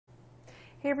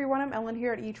Hey everyone, I'm Ellen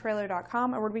here at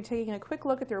etrailer.com, and we're going to be taking a quick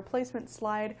look at the replacement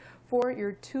slide for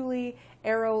your Thule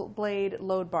AeroBlade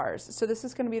load bars. So this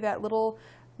is going to be that little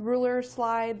ruler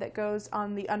slide that goes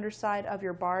on the underside of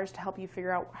your bars to help you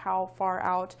figure out how far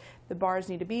out the bars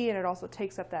need to be, and it also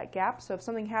takes up that gap. So if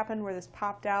something happened where this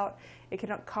popped out, it can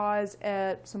cause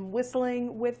some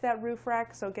whistling with that roof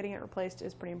rack, so getting it replaced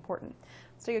is pretty important.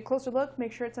 Let's take a closer look,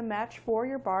 make sure it's a match for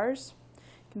your bars.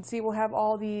 You can see we'll have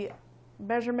all the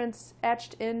measurements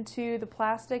etched into the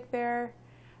plastic there,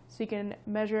 so you can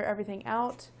measure everything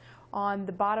out. On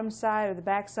the bottom side or the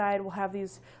back side, we'll have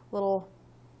these little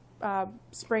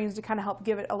springs to kind of help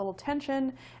give it a little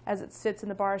tension as it sits in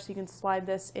the bar, so you can slide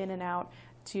this in and out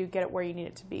to get it where you need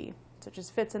it to be. So it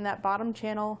just fits in that bottom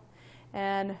channel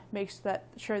and makes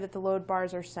sure that the load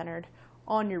bars are centered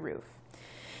on your roof.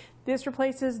 This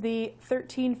replaces the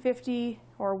 1350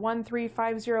 or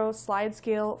 1350 slide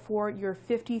scale for your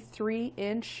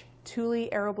 53-inch Thule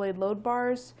AeroBlade load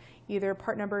bars, either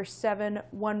part number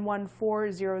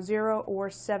 711400 or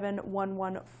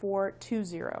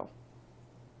 711420.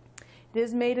 It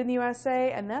is made in the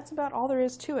USA, and that's about all there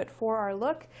is to it for our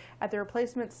look at the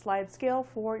replacement slide scale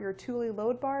for your Thule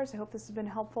load bars. I hope this has been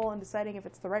helpful in deciding if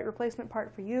it's the right replacement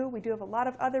part for you. We do have a lot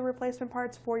of other replacement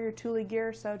parts for your Thule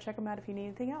gear, so check them out if you need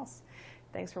anything else.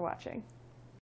 Thanks for watching.